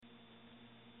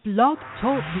Blog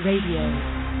Talk Radio.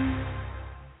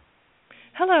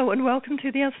 Hello and welcome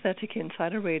to the Aesthetic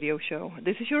Insider Radio Show.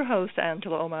 This is your host,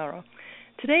 Angela O'Mara.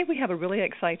 Today we have a really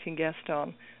exciting guest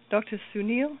on, Dr.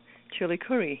 Sunil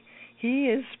Chilukuri. He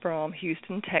is from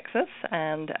Houston, Texas,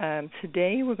 and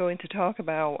today we're going to talk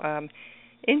about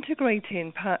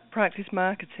integrating practice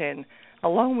marketing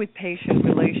along with patient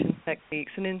relation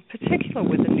techniques, and in particular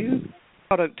with a new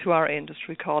product to our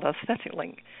industry called Aesthetic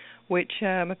Link, which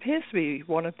appears to be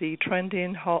one of the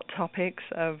trending hot topics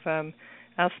of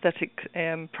aesthetic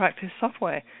practice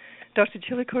software. Dr.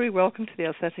 Chilukuri, welcome to the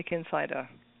Aesthetic Insider.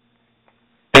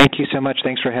 Thank you so much.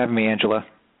 Thanks for having me, Angela.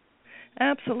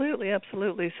 Absolutely,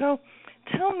 absolutely. So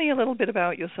tell me a little bit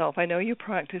about yourself. I know you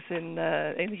practice in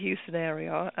the Houston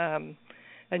area,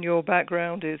 and your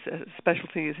background is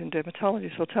specialty is in dermatology.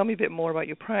 So tell me a bit more about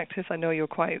your practice. I know you're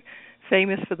quite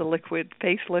famous for the liquid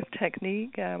facelift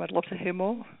technique. I'd love to hear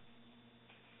more.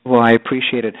 Well, I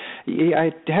appreciate it. I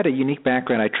had a unique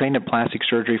background. I trained in plastic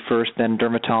surgery first, then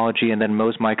dermatology, and then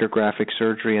Mohs micrographic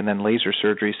surgery, and then laser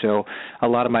surgery. So a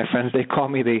lot of my friends, they call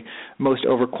me the most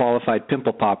overqualified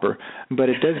pimple popper. But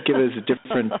it does give us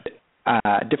different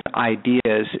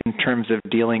ideas in terms of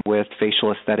dealing with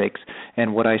facial aesthetics.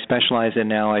 And what I specialize in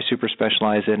now, I super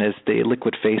specialize in, is the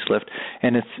liquid facelift.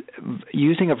 And it's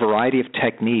using a variety of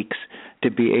techniques to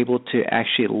be able to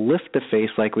actually lift the face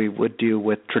like we would do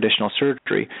with traditional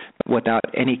surgery, but without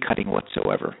any cutting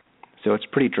whatsoever. So it's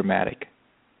pretty dramatic.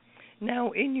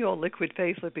 Now, in your liquid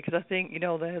facelift, because I think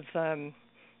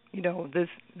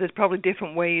there's probably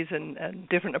different ways and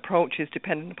different approaches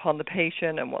depending upon the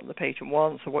patient and what the patient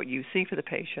wants or what you see for the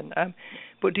patient.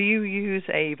 But do you use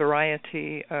a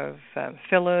variety of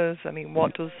fillers? I mean,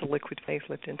 what does the liquid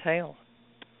facelift entail?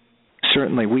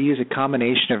 Certainly. We use a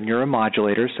combination of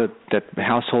neuromodulators, so that the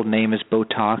household name is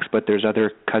Botox, but there's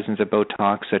other cousins of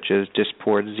Botox, such as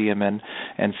Dysport, Xeomin,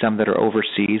 and some that are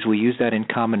overseas. We use that in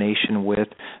combination with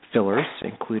fillers,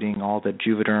 including all the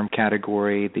Juvederm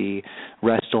category, the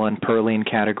Restylane, Perlene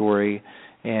category,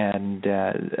 and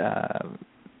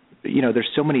there's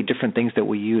so many different things that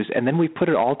we use. And then we put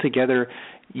it all together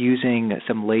using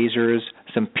some lasers,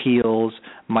 some peels,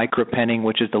 micropenning,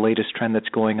 which is the latest trend that's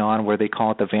going on, where they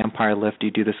call it the vampire lift.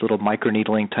 You do this little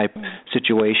microneedling type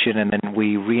situation, and then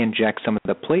we re-inject some of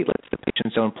the platelets, the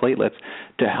patient's own platelets,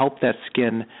 to help that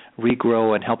skin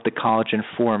regrow and help the collagen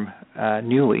form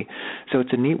newly. So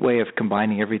it's a neat way of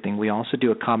combining everything. We also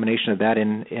do a combination of that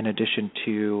in addition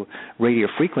to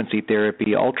radiofrequency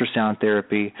therapy, ultrasound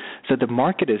therapy. So the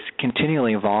market is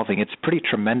continually evolving. It's pretty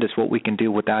tremendous what we can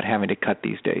do without having to cut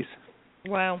these days.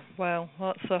 Wow,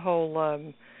 that's a whole.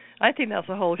 I think that's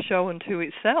a whole show unto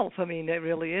itself. I mean, it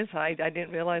really is. I didn't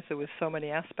realize there was so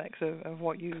many aspects of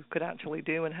what you could actually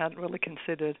do, and hadn't really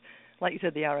considered, like you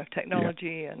said, the RF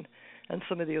technology and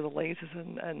some of the other lasers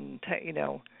and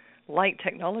light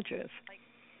technologies.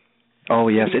 Oh,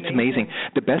 yes, it's amazing.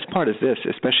 The best part is this,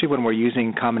 especially when we're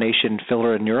using combination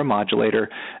filler and neuromodulator,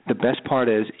 the best part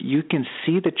is you can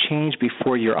see the change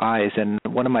before your eyes. And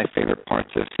one of my favorite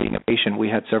parts of seeing a patient, we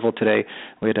had several today,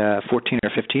 we had 14 or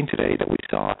 15 today that we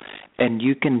saw, and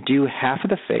you can do half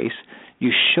of the face, you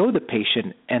show the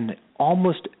patient, and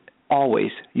almost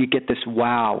always you get this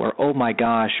wow or oh my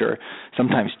gosh or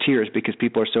sometimes tears because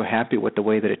people are so happy with the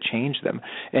way that it changed them.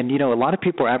 And, a lot of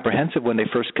people are apprehensive when they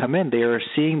first come in. They are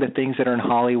seeing the things that are in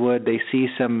Hollywood. They see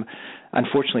some,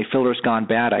 unfortunately, fillers gone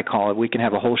bad, I call it. We can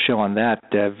have a whole show on that,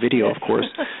 video, of course.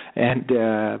 And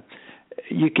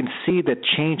you can see the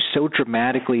change so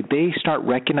dramatically. They start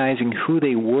recognizing who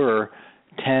they were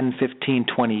 10, 15,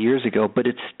 20 years ago, but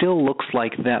it still looks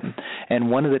like them.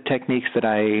 And one of the techniques that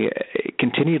I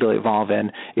continue to evolve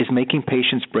in is making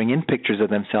patients bring in pictures of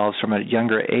themselves from a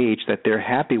younger age that they're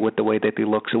happy with the way that they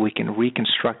look, so we can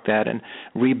reconstruct that and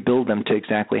rebuild them to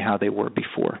exactly how they were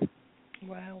before.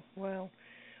 Wow. Well,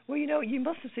 you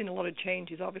must have seen a lot of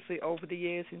changes, obviously, over the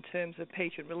years in terms of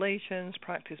patient relations,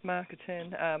 practice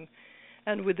marketing,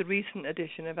 and with the recent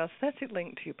addition of Aesthetic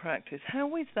Link to your practice.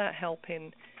 How is that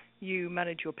helping you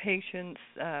manage your patients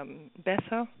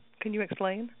better? Can you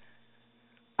explain?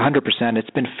 100%. It's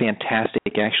been fantastic.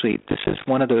 Actually, this is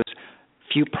one of those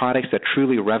few products that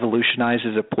truly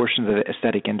revolutionizes a portion of the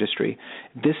aesthetic industry.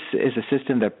 This is a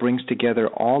system that brings together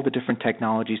all the different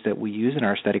technologies that we use in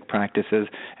our aesthetic practices,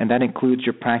 and that includes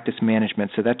your practice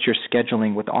management. So that's your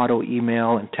scheduling with auto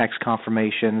email and text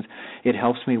confirmations. It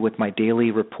helps me with my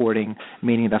daily reporting,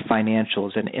 meaning the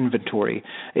financials and inventory.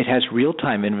 It has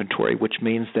real-time inventory, which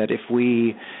means that if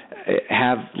we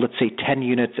have, let's say, 10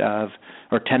 units of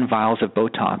or 10 vials of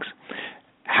Botox,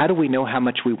 how do we know how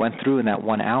much we went through in that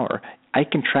 1 hour? I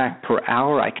can track per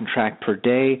hour, I can track per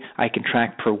day, I can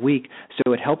track per week.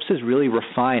 So it helps us really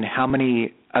refine how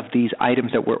many of these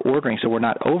items that we're ordering, so we're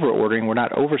not over-ordering, we're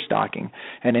not overstocking.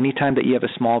 And any time that you have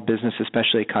a small business,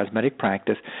 especially a cosmetic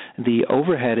practice, the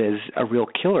overhead is a real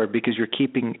killer because you're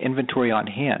keeping inventory on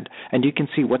hand, and you can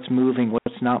see what's moving,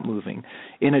 what's not moving.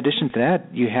 In addition to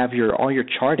that, you have all your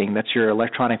charting, that's your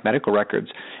electronic medical records,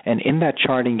 and in that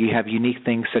charting you have unique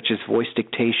things such as voice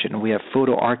dictation. We have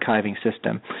photo archiving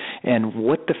system, and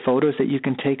what the photos that you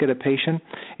can take of the patient,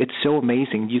 it's so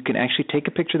amazing. You can actually take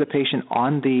a picture of the patient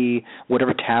on the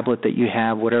whatever tablet that you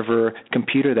have, whatever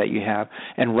computer that you have,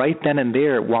 and right then and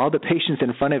there, while the patient's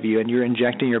in front of you and you're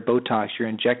injecting your Botox, you're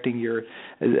injecting your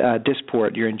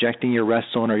Dysport, you're injecting your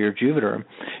Restylane or your Juvederm,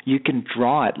 you can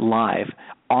draw it live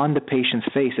on the patient's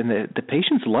face, and the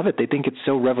patients love it. They think it's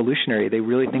so revolutionary. They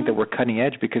really think that we're cutting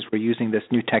edge because we're using this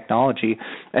new technology,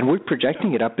 and we're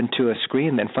projecting it up into a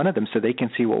screen in front of them so they can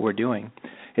see what we're doing.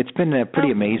 It's been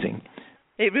pretty amazing.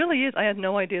 It really is. I had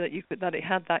no idea that it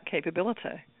had that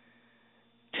capability.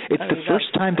 It's the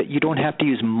first time that you don't have to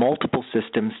use multiple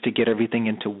systems to get everything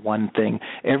into one thing.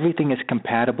 Everything is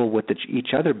compatible with each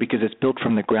other because it's built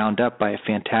from the ground up by a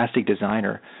fantastic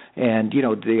designer. And,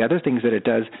 the other things that it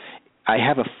does, I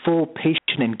have a full patient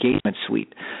engagement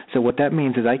suite. So what that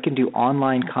means is I can do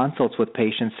online consults with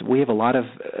patients. We have a lot of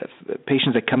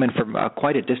patients that come in from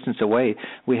quite a distance away.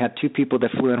 We had 2 people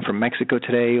that flew in from Mexico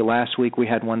today. Last week we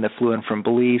had one that flew in from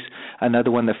Belize,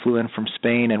 another one that flew in from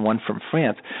Spain, and one from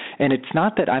France. And it's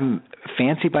not that I'm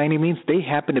fancy by any means. They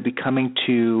happen to be coming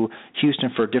to Houston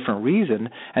for a different reason,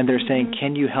 and they're saying,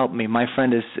 can you help me? My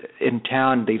friend is in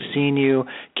town. They've seen you.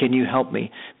 Can you help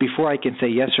me? Before I can say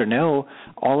yes or no,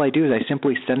 all I do is I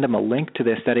simply send them a link to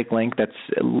the aesthetic link that's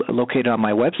located on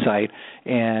my website,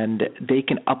 and they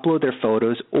can upload their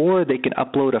photos, or they can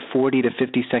upload a 40 to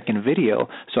 50-second video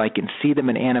so I can see them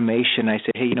in animation. I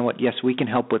say, hey, you know what? Yes, we can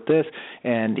help with this,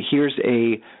 and here's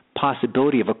a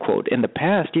possibility of a quote. In the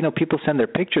past, people send their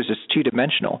pictures as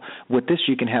 2-dimensional. With this,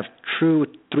 you can have true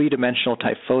 3-dimensional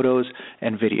type photos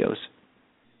and videos.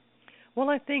 Well,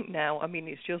 I think now,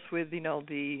 it's just with the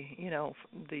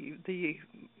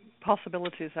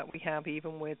possibilities that we have,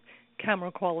 even with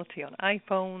camera quality on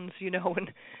iPhones, and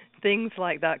things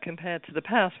like that, compared to the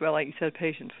past, where, like you said,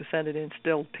 patients were sending in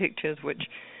still pictures which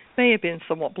may have been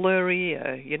somewhat blurry,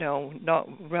 not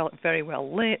very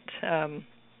well lit.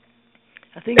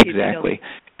 I think exactly.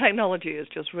 Technology has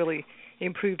just really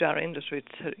improved our industry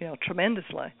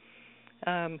tremendously.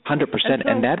 100%.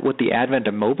 And that, with the advent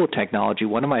of mobile technology,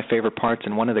 one of my favorite parts,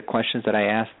 and one of the questions that I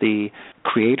asked the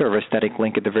creator of Aesthetic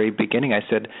Link at the very beginning, I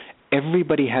said,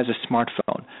 everybody has a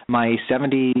smartphone. My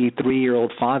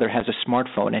 73-year-old father has a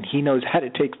smartphone, and he knows how to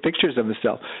take pictures of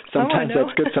himself. Sometimes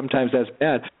that's good, sometimes that's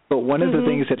bad. But one of the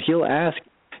things that he'll ask,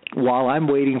 while I'm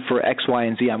waiting for X, Y,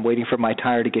 and Z, I'm waiting for my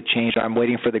tire to get changed, or I'm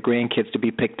waiting for the grandkids to be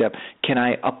picked up, can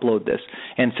I upload this?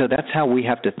 And so that's how we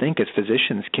have to think as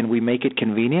physicians. Can we make it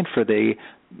convenient for the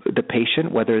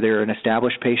patient, whether they're an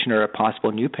established patient or a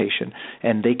possible new patient,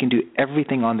 and they can do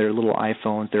everything on their little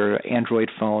iPhones, their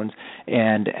Android phones,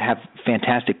 and have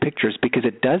fantastic pictures, because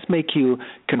it does make you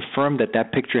confirm that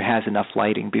that picture has enough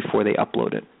lighting before they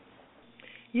upload it.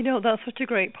 That's such a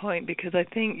great point, because I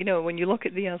think, when you look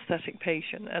at the aesthetic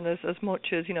patient, and as much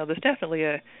as, there's definitely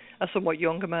a somewhat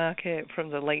younger market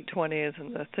from the late 20s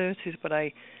and the 30s, but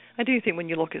I do think when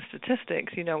you look at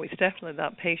statistics, it's definitely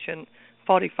that patient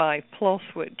 45 plus,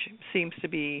 which seems to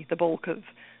be the bulk of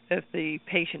the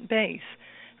patient base.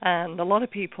 And a lot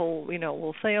of people,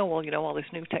 will say, oh, well, all this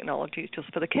new technology is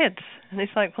just for the kids. And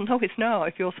it's like, well, no, it's not.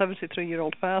 If your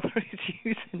 73-year-old father is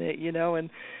using it, and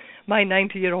my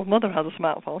 90-year-old mother has a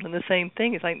smartphone, and the same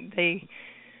thing. It's like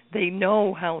they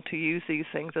know how to use these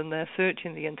things, and they're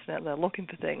searching the internet, and they're looking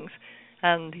for things.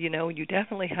 And, you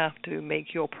definitely have to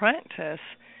make your practice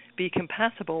be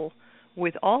compatible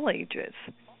with all ages.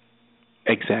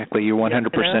 Exactly. You're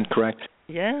 100% correct.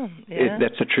 Yeah.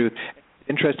 That's the truth.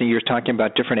 Interesting, you're talking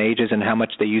about different ages and how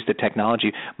much they use the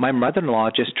technology. My mother-in-law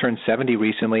just turned 70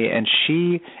 recently, and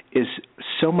she is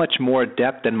so much more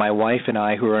adept than my wife and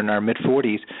I, who are in our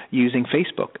mid-40s, using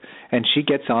Facebook. And she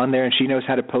gets on there, and she knows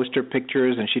how to post her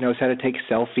pictures, and she knows how to take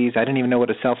selfies. I didn't even know what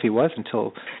a selfie was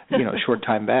until a short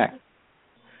time back.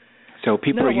 So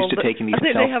people are used to taking these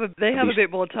selfies. I think they have a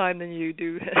bit more time than you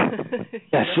do.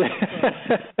 Yes.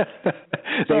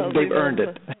 They've earned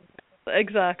it.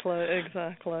 Exactly.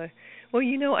 Well,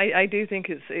 I do think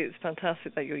it's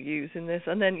fantastic that you're using this.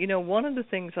 And then, one of the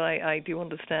things I do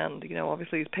understand,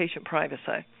 obviously, is patient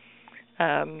privacy.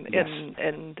 Yes.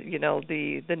 And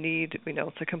the need,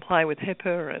 to comply with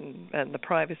HIPAA and the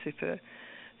privacy for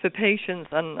for patients,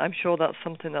 and I'm sure that's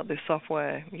something that this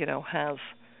software, has.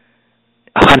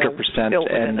 100%,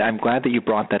 and I'm glad that you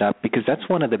brought that up, because that's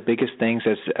one of the biggest things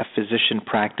as a physician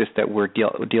practice that we're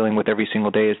dealing with every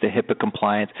single day is the HIPAA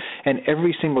compliance. And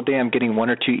every single day I'm getting 1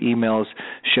 or 2 emails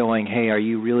showing, hey, are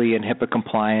you really in HIPAA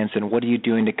compliance, and what are you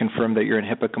doing to confirm that you're in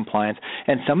HIPAA compliance?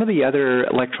 And some of the other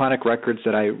electronic records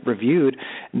that I reviewed,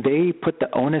 they put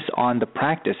the onus on the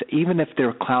practice, even if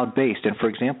they're cloud-based. And, for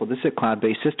example, this is a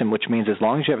cloud-based system, which means as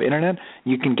long as you have internet,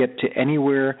 you can get to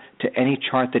anywhere, to any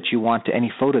chart that you want, to any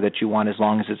photo that you want, as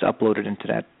long as it's uploaded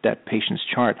into that patient's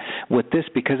chart. With this,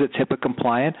 because it's HIPAA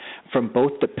compliant, from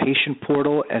both the patient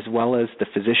portal as well as the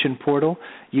physician portal,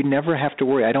 you never have to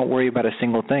worry. I don't worry about a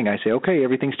single thing. I say, okay,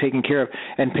 everything's taken care of.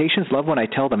 And patients love when I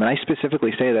tell them, and I specifically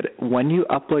say that when you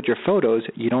upload your photos,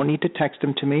 you don't need to text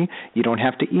them to me. You don't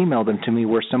have to email them to me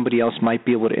where somebody else might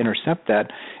be able to intercept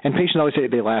that. And patients always say,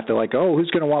 they laugh. They're like, oh,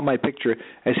 who's going to want my picture?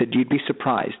 I said, you'd be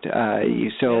surprised.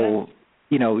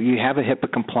 You have a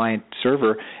HIPAA-compliant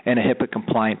server and a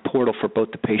HIPAA-compliant portal for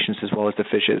both the patients as well as the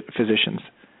physicians.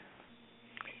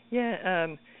 Yeah.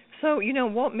 So,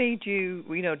 what made you,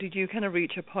 did you kind of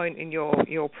reach a point in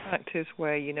your practice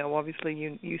where,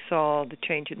 obviously you saw the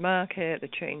change in market, the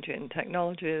change in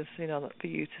technologies, for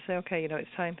you to say, okay, it's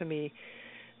time for me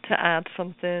to add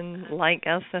something like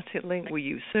Aesthetic Link? Were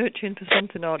you searching for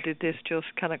something, or did this just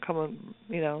kind of come,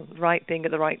 right thing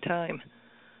at the right time?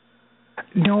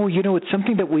 No, it's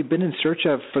something that we've been in search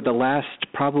of for the last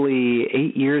probably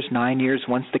 8 years, 9 years,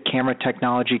 once the camera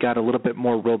technology got a little bit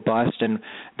more robust, and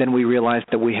then we realized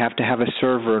that we have to have a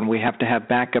server and we have to have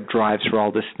backup drives for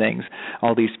all these things,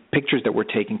 all these pictures that we're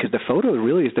taking, because the photo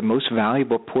really is the most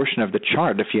valuable portion of the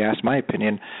chart, if you ask my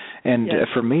opinion. And yes.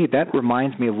 For me, that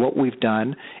reminds me of what we've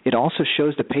done. It also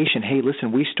shows the patient, hey,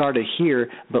 listen, we started here,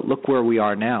 but look where we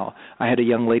are now. I had a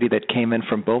young lady that came in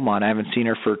from Beaumont. I haven't seen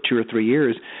her for 2 or 3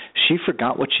 years. She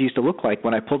forgot what she used to look like.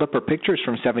 When I pulled up her pictures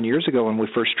from 7 years ago when we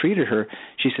first treated her,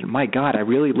 she said, my God, I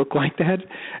really look like that?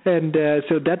 And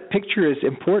so that picture is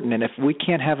important, and if we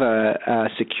can't have a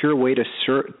secure way to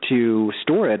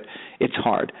store it, it's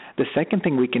hard. The second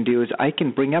thing we can do is I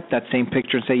can bring up that same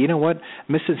picture and say, you know what,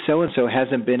 Mrs. So-and-so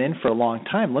hasn't been in for a long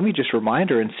time. Let me just remind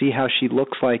her and see how she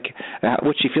looks like,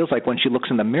 what she feels like when she looks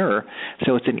in the mirror.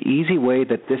 So it's an easy way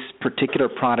that this particular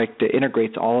product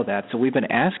integrates all of that. So we've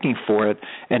been asking for it,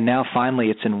 and now finally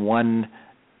it's in one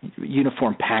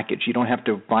uniform package. You don't have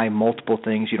to buy multiple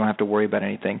things. You don't have to worry about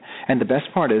anything. And the best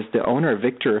part is the owner,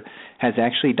 Victor, has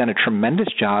actually done a tremendous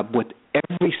job with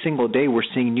every single day we're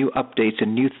seeing new updates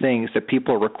and new things that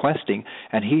people are requesting,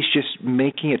 and he's just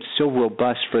making it so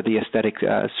robust for the aesthetic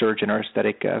surgeon or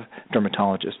aesthetic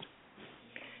dermatologist.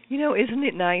 Isn't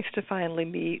it nice to finally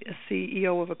meet a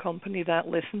CEO of a company that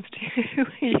listens to you?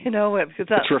 Because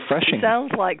it's refreshing. It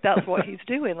sounds like that's what he's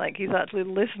doing, like he's actually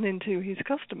listening to his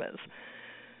customers.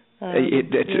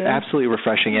 It's absolutely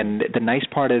refreshing, and the nice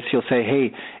part is he'll say,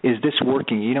 hey, is this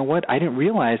working? You know what? I didn't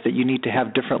realize that you need to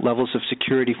have different levels of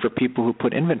security for people who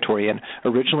put inventory in.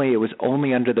 Originally, it was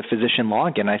only under the physician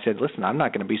login. I said, listen, I'm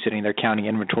not going to be sitting there counting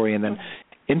inventory and then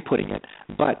inputting it,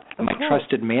 but my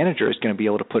trusted manager is going to be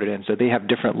able to put it in, so they have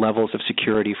different levels of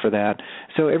security for that.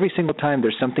 So every single time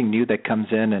there's something new that comes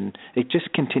in, and it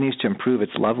just continues to improve.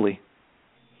 It's lovely.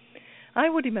 I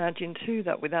would imagine too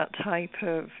that with that type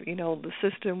of, the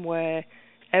system where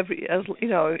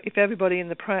if everybody in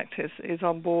the practice is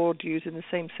on board using the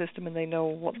same system and they know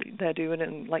what they're doing,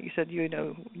 and like you said,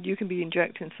 you can be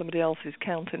injecting somebody else's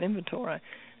count and inventory,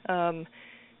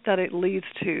 that it leads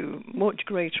to much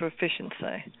greater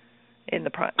efficiency in the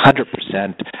practice.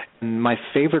 100%. My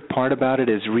favorite part about it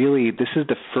is really this is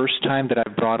the first time that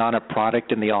I've brought on a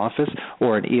product in the office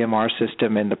or an EMR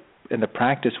system in the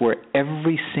practice where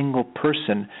every single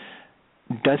person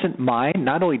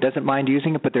not only doesn't mind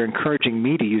using it, but they're encouraging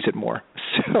me to use it more.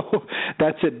 So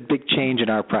that's a big change in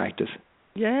our practice.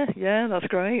 Yeah, that's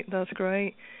great.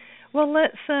 Well,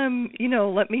 let's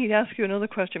let me ask you another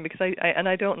question, because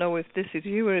I don't know if this is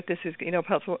you or if this is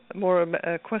perhaps more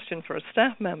a question for a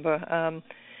staff member.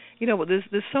 But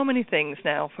there's so many things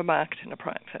now for marketing a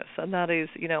practice, and that is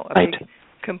a big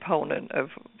component of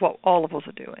what all of us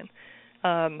are doing.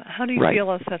 How do you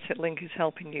feel Aesthetic Link is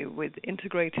helping you with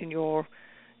integrating your,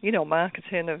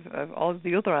 marketing of all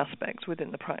the other aspects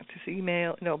within the practice?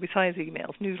 Email, besides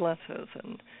emails, newsletters,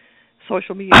 and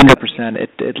social media? 100%.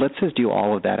 It lets us do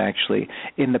all of that, actually.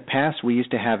 In the past, we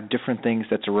used to have different things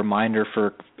that's a reminder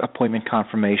for appointment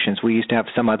confirmations. We used to have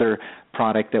some other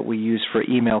product that we use for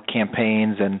email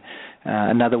campaigns, and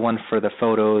another one for the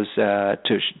photos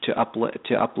to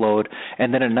upload,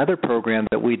 and then another program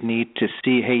that we'd need to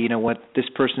see, hey, you know what, this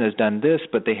person has done this,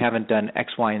 but they haven't done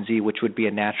X, Y, and Z, which would be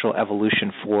a natural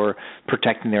evolution for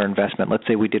protecting their investment. Let's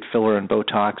say we did filler and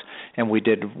Botox, and we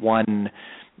did one,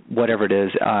 whatever it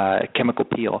is, chemical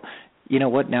peel. You know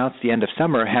what, now it's the end of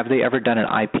summer, have they ever done an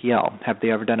IPL? Have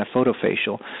they ever done a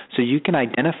photofacial? So you can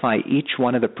identify each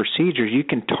one of the procedures. You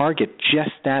can target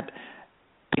just that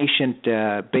patient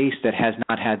base that has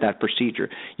not had that procedure.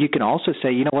 You can also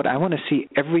say, you know what, I want to see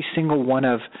every single one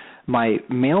of my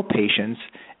male patients,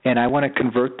 and I want to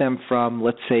convert them from,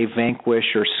 let's say,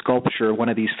 Vanquish or Sculpture, one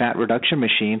of these fat reduction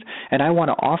machines, and I want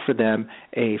to offer them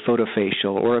a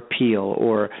photofacial or a peel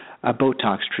or a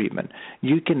Botox treatment.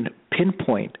 You can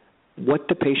pinpoint what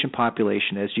the patient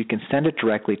population is. You can send it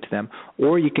directly to them,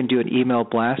 or you can do an email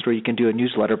blast, or you can do a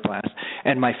newsletter blast.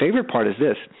 And my favorite part is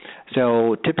this.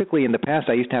 So typically in the past,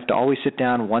 I used to have to always sit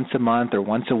down once a month or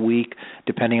once a week,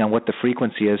 depending on what the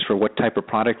frequency is for what type of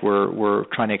product we're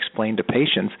trying to explain to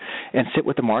patients, and sit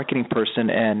with the marketing person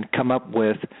and come up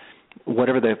with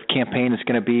whatever the campaign is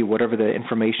going to be, whatever the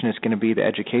information is going to be, the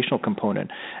educational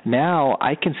component. Now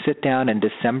I can sit down in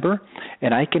December,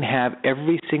 and I can have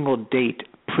every single date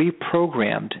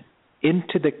pre-programmed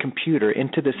into the computer,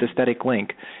 into this aesthetic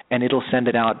link, and it'll send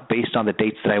it out based on the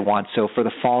dates that I want. So for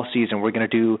the fall season, we're going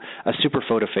to do a super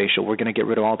photofacial. We're going to get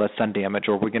rid of all that sun damage,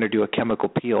 or we're going to do a chemical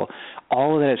peel.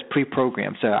 All of that is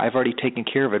pre-programmed. So I've already taken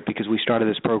care of it because we started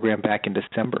this program back in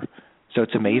December. So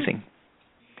it's amazing.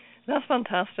 That's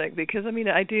fantastic, because, I mean,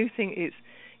 I do think it's,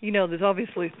 you know, there's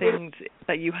obviously things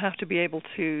that you have to be able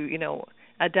to, you know,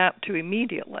 adapt to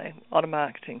immediately on a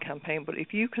marketing campaign. But if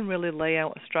you can really lay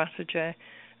out a strategy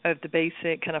of the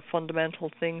basic kind of fundamental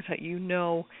things that you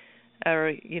know are,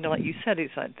 you know, like you said,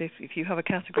 it's like if you have a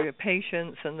category of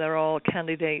patients and they're all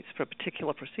candidates for a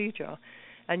particular procedure,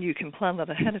 and you can plan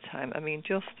that ahead of time, I mean,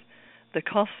 just the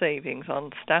cost savings on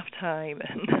staff time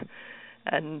and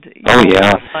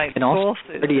and also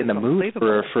already in the mood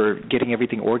for getting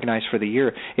everything organized for the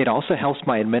year. It also helps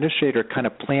my administrator kind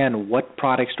of plan what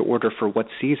products to order for what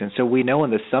season. So we know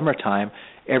in the summertime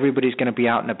everybody's going to be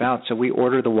out and about, so we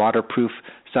order the waterproof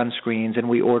sunscreens, and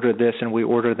we order this and we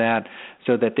order that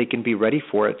so that they can be ready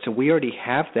for it. So we already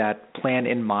have that plan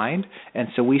in mind, and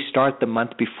so we start the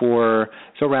month before,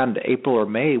 so around April or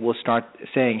May, we'll start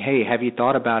saying, hey, have you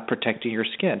thought about protecting your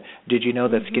skin? Did you know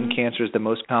that skin cancer is the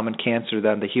most common cancer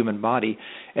in the human body?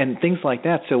 And things like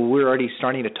that. So we're already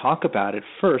starting to talk about it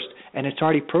first, and it's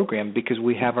already programmed because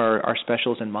we have our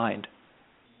specials in mind.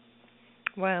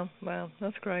 Wow,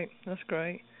 that's great.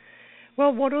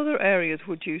 Well, what other areas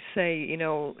would you say, you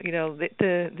know,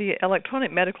 the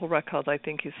electronic medical record, I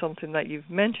think, is something that you've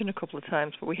mentioned a couple of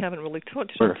times, but we haven't really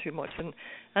touched on too much.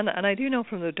 And I do know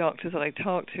from the doctors that I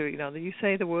talk to, you know, that you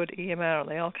say the word EMR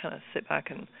and they all kind of sit back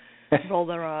and roll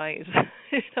their eyes,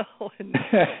 you know, and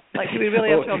like, do we really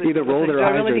have to either roll their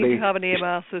eyes, do I really or need to have an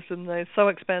EMR system? They're so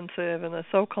expensive and they're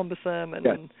so cumbersome,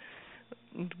 and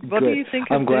what do you think?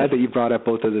 I'm glad that you brought up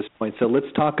both of those points. So let's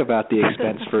talk about the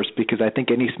expense first, because I think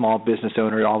any small business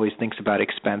owner always thinks about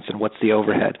expense and what's the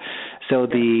overhead. So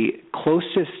the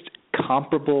closest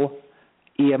comparable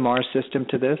EMR system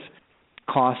to this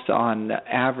costs on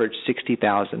average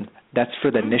 $60,000. That's for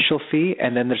the initial fee,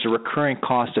 and then there's a recurring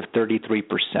cost of 33%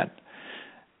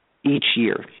 each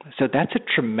year. So that's a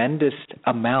tremendous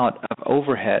amount of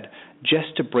overhead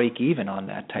just to break even on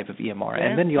that type of EMR. Yeah,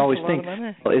 and then you always think,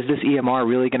 well, is this EMR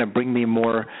really going to bring me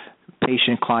more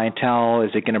patient clientele?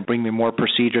 Is it going to bring me more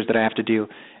procedures that I have to do?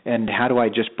 And how do I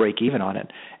just break even on it?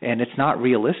 And it's not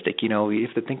realistic. You know, you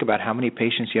have to think about how many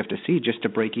patients you have to see just to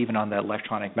break even on the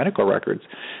electronic medical records.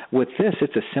 With this,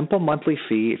 it's a simple monthly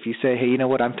fee. If you say, hey, you know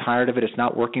what, I'm tired of it, it's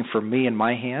not working for me in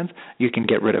my hands, you can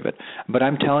get rid of it. But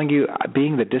I'm telling you,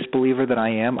 being the disbeliever that I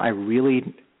am, I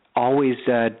really always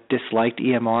disliked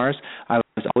EMRs. I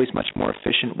was always much more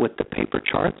efficient with the paper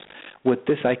charts. With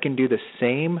this, I can do the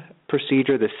same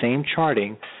procedure, the same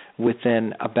charting,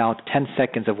 within about 10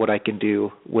 seconds of what I can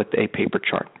do with a paper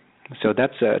chart. So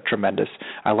that's tremendous.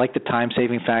 I like the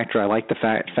time-saving factor. I like the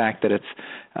fact that it's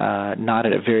not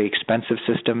a very expensive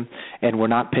system, and we're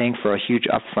not paying for a huge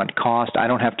upfront cost. I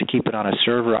don't have to keep it on a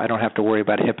server. I don't have to worry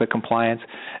about HIPAA compliance.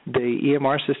 The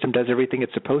EMR system does everything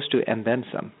it's supposed to, and then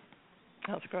some.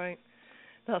 That's great.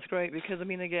 That's great, because, I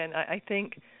mean, again, I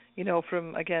think, you know,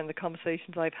 from, again, the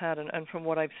conversations I've had and from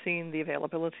what I've seen, the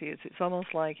availability, it's almost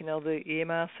like, you know, the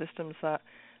EMR systems that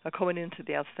are coming into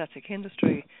the aesthetic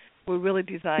industry, were really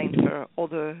designed for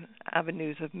other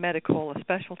avenues of medical or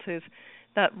specialties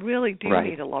that really do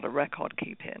need a lot of record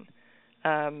keeping.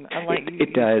 And like you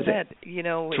said,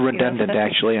 it's redundant,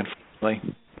 actually,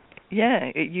 unfortunately.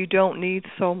 Yeah, you don't need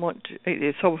so much.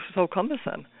 It's so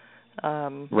cumbersome.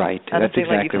 Right, that's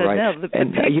exactly right.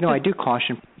 And I do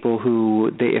caution people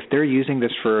who, if they're using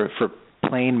this for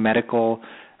plain medical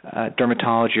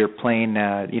dermatology or plain,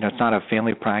 it's not a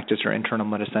family practice or internal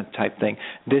medicine type thing.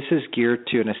 This is geared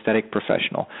to an aesthetic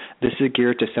professional. This is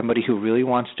geared to somebody who really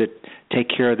wants to take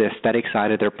care of the aesthetic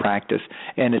side of their practice.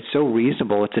 And it's so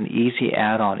reasonable. It's an easy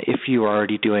add-on if you are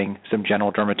already doing some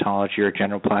general dermatology or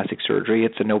general plastic surgery.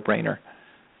 It's a no-brainer.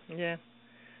 Yeah.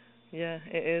 Yeah,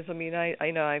 it is. I mean,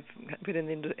 I know I've been in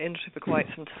the industry for quite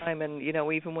some time, and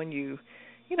even when you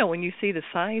see the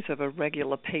size of a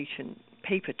regular patient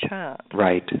paper chart,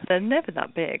 right? They're never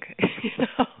that big.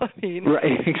 I mean,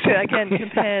 right? Exactly. Again,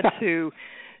 compared to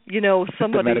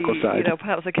somebody,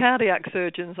 perhaps a cardiac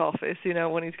surgeon's office,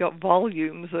 when he's got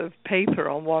volumes of paper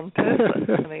on one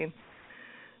person. I mean,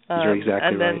 you're exactly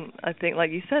and then right. I think,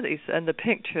 like you said, and the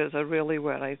pictures are really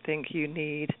where I think you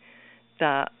need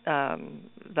that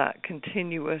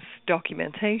continuous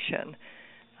documentation,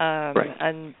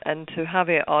 and to have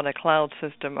it on a cloud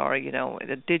system or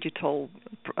a digital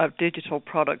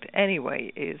product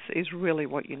anyway is really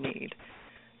what you need.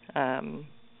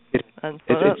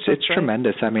 It's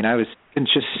tremendous. I mean, I was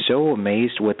just so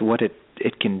amazed with what it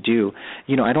can do.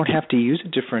 I don't have to use a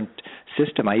different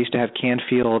system. I used to have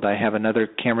Canfield. I have another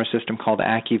camera system called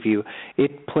AccuView.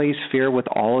 It plays fair with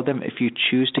all of them if you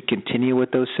choose to continue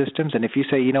with those systems. And if you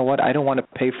say, you know what, I don't want to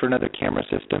pay for another camera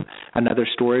system, another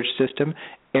storage system,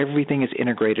 everything is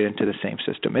integrated into the same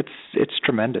system. It's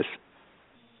tremendous.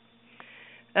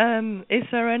 Is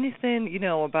there anything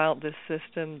about this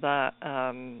system that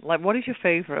what is your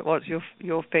favorite? What's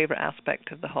your favorite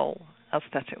aspect of the whole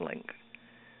Aesthetic Link?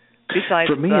 Besides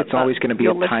for me, it's always going to be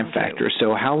a time factor.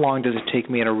 So how long does it take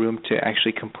me in a room to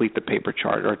actually complete the paper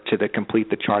chart or to complete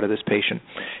the chart of this patient?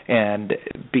 And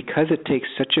because it takes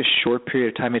such a short period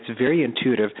of time, it's very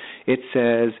intuitive. It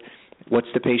says, what's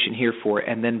the patient here for?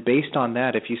 And then based on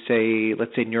that, if you say,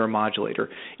 let's say neuromodulator,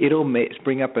 it'll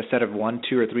bring up a set of 1,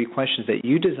 2, or 3 questions that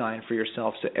you design for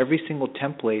yourself. So every single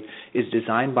template is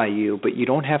designed by you, but you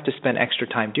don't have to spend extra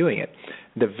time doing it.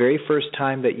 The very first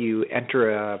time that you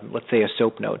enter, let's say, a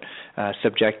SOAP note,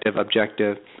 subjective,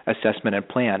 objective, assessment, and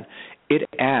plan, it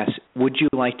asks, would you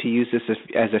like to use this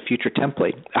as a future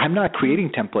template? I'm not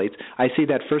creating templates. I see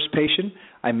that first patient,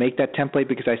 I make that template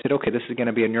because I said, okay, this is going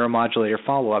to be a neuromodulator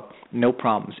follow-up, no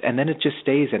problems. And then it just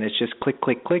stays, and it's just click,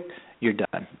 click, click, you're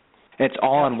done. It's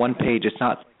all on one page. It's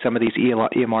not some of these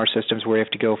EMR systems where you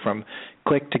have to go from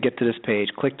click to get to this page,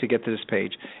 click to get to this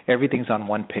page. Everything's on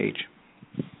one page.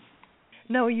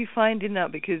 No, are you finding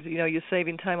that because, you're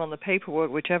saving time on the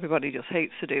paperwork, which everybody just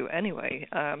hates to do anyway,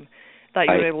 that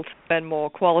you're able to spend more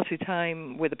quality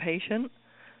time with the patient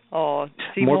or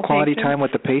see more quality patients? time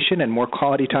with the patient and more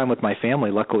quality time with my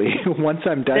family, luckily. Once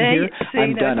I'm done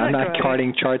I'm done. I'm not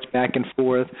charting charts back and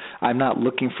forth. I'm not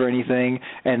looking for anything.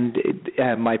 And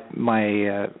my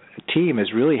team is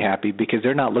really happy because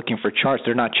they're not looking for charts.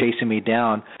 They're not chasing me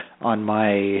down on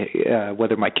my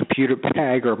whether my computer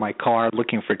bag or my car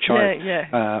looking for charts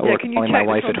or calling my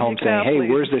wife at home saying, hey,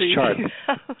 where's this chart?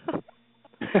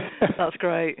 That's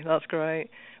great.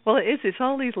 Well, it's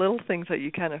all these little things that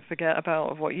you kind of forget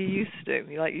about of what you used to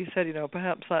do. Like you said,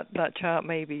 perhaps that chart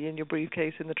may be in your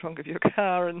briefcase in the trunk of your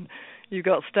car, and you've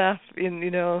got staff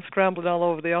scrambling all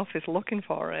over the office looking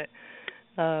for it.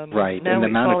 Right, now and the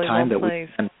amount of time that we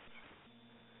spend.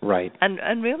 Right.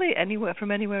 And really from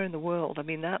anywhere in the world. I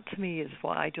mean, that to me is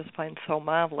what I just find so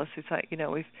marvelous. It's like,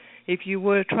 if you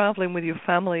were traveling with your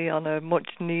family on a much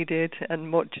needed and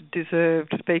much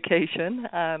deserved vacation,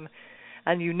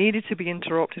 and you needed to be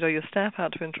interrupted or your staff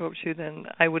had to interrupt you, then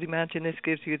I would imagine this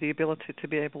gives you the ability to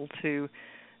be able to,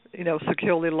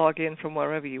 securely log in from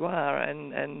wherever you are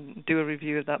and do a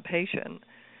review of that patient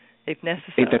if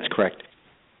necessary. That's correct.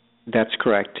 That's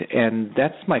correct. And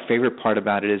that's my favorite part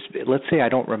about it is, let's say I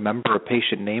don't remember a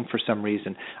patient name for some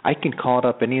reason. I can call it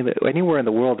up anywhere in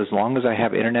the world as long as I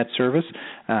have internet service,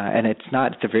 and it's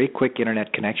a very quick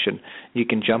internet connection. You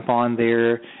can jump on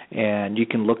there and you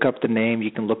can look up the name,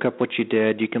 you can look up what you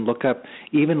did, you can look up,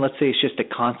 even let's say it's just a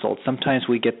consult. Sometimes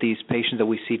we get these patients that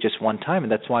we see just one time,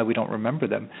 and that's why we don't remember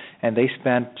them. And they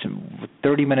spent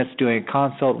 30 minutes doing a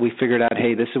consult. We figured out,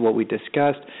 hey, this is what we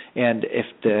discussed, and if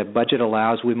the budget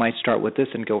allows, we might start with this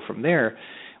and go from there.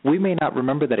 We may not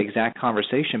remember that exact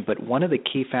conversation, but one of the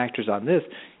key factors on this,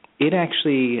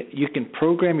 you can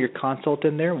program your consult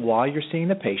in there while you're seeing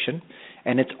the patient,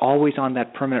 and it's always on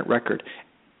that permanent record.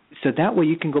 So that way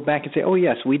you can go back and say, oh,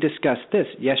 yes, we discussed this.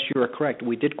 Yes, you are correct.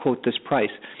 We did quote this price.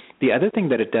 The other thing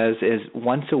that it does is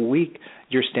once a week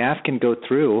your staff can go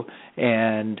through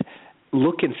and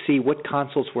look and see what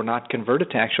consults were not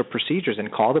converted to actual procedures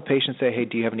and call the patient and say, hey,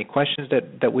 do you have any questions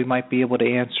that we might be able to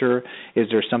answer? Is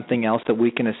there something else that we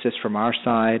can assist from our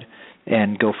side?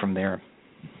 And go from there.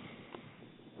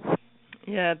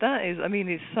 Yeah, that is, I mean,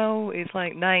 it's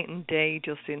like night and day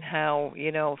just in how,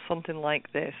 something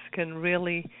like this can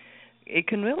really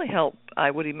help, I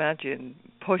would imagine,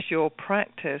 push your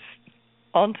practice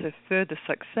onto further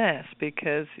success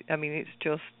because, I mean, it's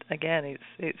just, again,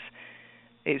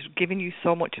 it's giving you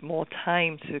so much more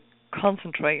time to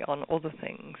concentrate on other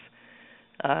things.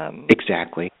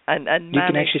 Exactly. And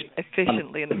manage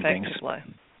efficiently and effectively.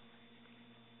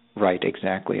 Right,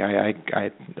 exactly. I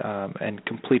in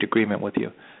complete agreement with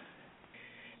you.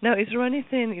 Now, is there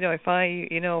anything,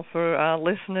 for our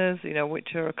listeners,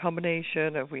 which are a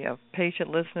combination of, we have patient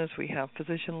listeners, we have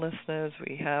physician listeners,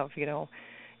 we have,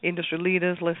 industry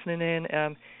leaders listening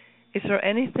in, is there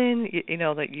anything,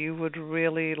 that you would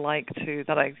really like to,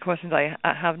 questions I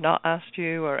have not asked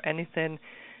you or anything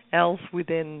else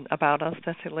within About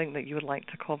Aesthetic Link that you would like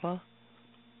to cover?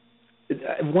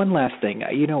 One last thing.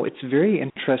 It's very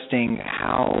interesting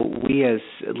how we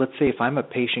let's say if I'm a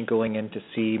patient going in to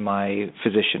see my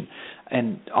physician,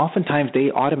 and oftentimes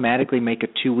they automatically make a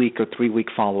 2-week or 3-week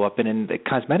follow-up. And in the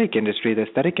cosmetic industry, the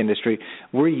aesthetic industry,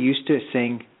 we're used to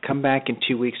saying, come back in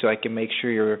 2 weeks so I can make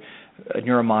sure your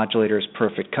neuromodulator is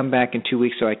perfect. Come back in 2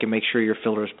 weeks so I can make sure your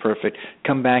filler is perfect.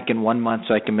 Come back in 1 month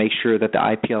so I can make sure that the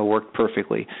IPL worked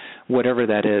perfectly, whatever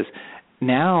that is.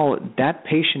 Now that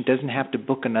patient doesn't have to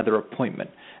book another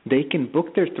appointment. They can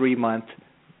book their 3-month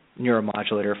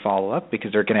neuromodulator follow-up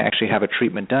because they're going to actually have a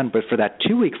treatment done. But for that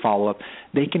 2-week follow-up,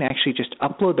 they can actually just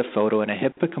upload the photo in a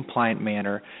HIPAA-compliant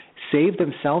manner, save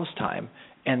themselves time,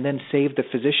 and then save the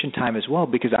physician time as well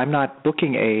because I'm not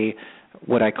booking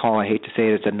what I hate to say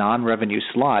it, it's a non-revenue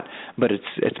slot, but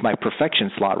it's my perfection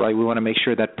slot, right? We want to make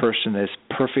sure that person is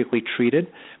perfectly treated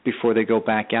before they go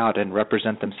back out and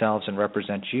represent themselves and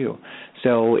represent you.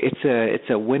 So it's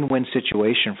a win-win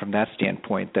situation from that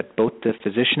standpoint, that both the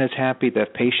physician is happy, the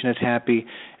patient is happy,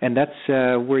 and that's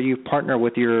where you partner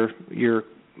with your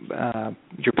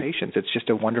patients. It's just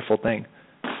a wonderful thing.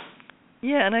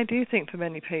 Yeah, and I do think for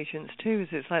many patients too,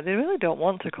 it's like they really don't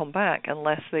want to come back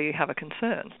unless they have a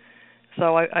concern.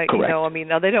 So I now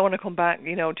they don't want to come back,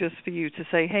 just for you to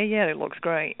say, hey, yeah, it looks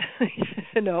great, Right,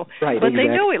 but exactly. They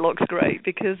know it looks great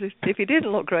because if it didn't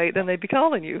look great, then they'd be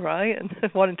calling you, right, and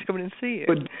wanting to come in and see you.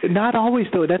 But not always,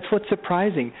 though. That's what's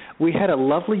surprising. We had a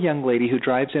lovely young lady who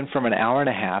drives in from an hour and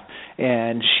a half,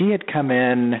 and she had come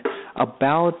in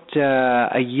about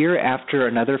a year after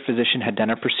another physician had done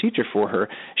a procedure for her.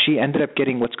 She ended up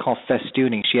getting what's called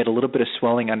festooning. She had a little bit of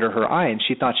swelling under her eye, and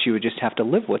she thought she would just have to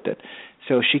live with it.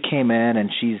 So she came in,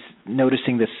 and she's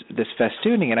noticing this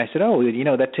festooning, and I said,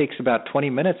 that takes about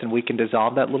 20 minutes, and we can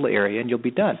dissolve that little area, and you'll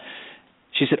be done.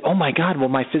 She said, oh, my God, well,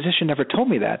 my physician never told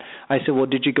me that. I said, well,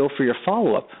 did you go for your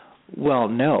follow-up? Well,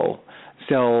 no.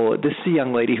 So this is a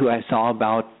young lady who I saw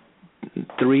about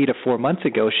 3 to 4 months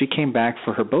ago. She came back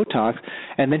for her Botox,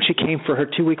 and then she came for her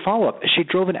 2-week follow-up. She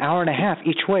drove an hour and a half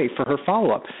each way for her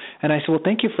follow-up. And I said, well,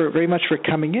 thank you very much for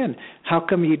coming in. How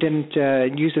come you didn't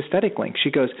use Aesthetic Link?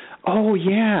 She goes, oh,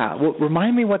 yeah. Well,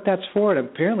 remind me what that's for. And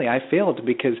apparently I failed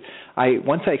because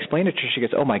once I explained it to her, she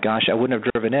goes, oh, my gosh, I wouldn't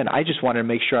have driven in. I just wanted to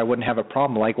make sure I wouldn't have a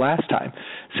problem like last time.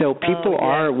 So people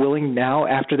are willing now,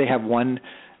 after they have one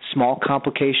small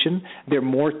complication, they're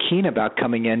more keen about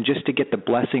coming in just to get the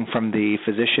blessing from the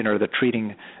physician or the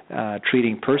treating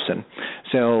person.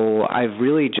 So I've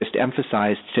really just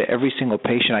emphasized to every single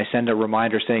patient, I send a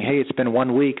reminder saying, hey, it's been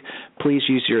 1 week. Please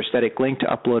use your Aesthetic Link to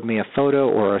upload me a photo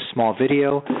or a small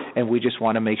video, and we just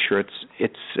want to make sure it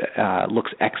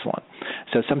looks excellent.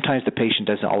 So sometimes the patient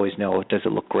doesn't always know, does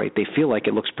it look great? They feel like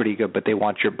it looks pretty good, but they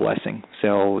want your blessing.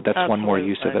 So that's one more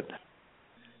use of it.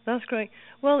 That's great.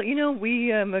 Well,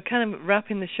 we are kind of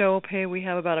wrapping the show up here. We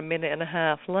have about a minute and a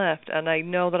half left, and I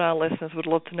know that our listeners would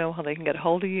love to know how they can get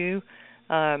hold of you. Is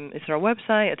there a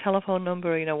website, a telephone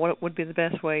number? What would be the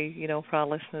best way, for our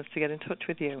listeners to get in touch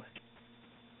with you?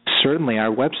 Certainly. Our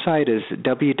website is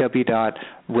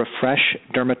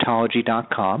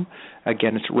www.refreshdermatology.com.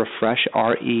 Again, it's refresh,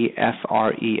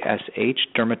 REFRESH,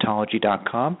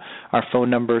 dermatology.com. Our phone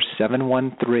number is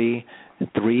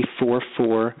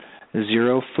 713-344-0450.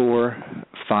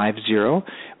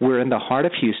 We're in the heart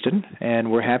of Houston,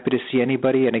 and we're happy to see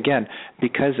anybody. And again,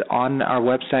 because on our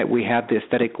website we have the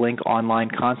Aesthetic Link online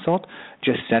consult,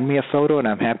 just send me a photo, and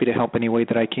I'm happy to help any way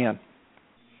that I can.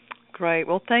 Great.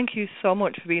 Well, thank you so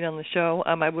much for being on the show.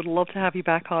 I would love to have you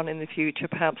back on in the future,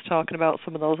 perhaps talking about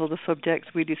some of those other subjects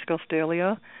we discussed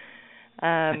earlier.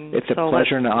 It's a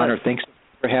pleasure and an honor. Thanks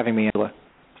for having me, Angela.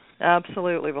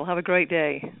 Absolutely. Well, have a great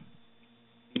day.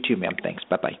 You too, ma'am. Thanks.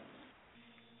 Bye-bye.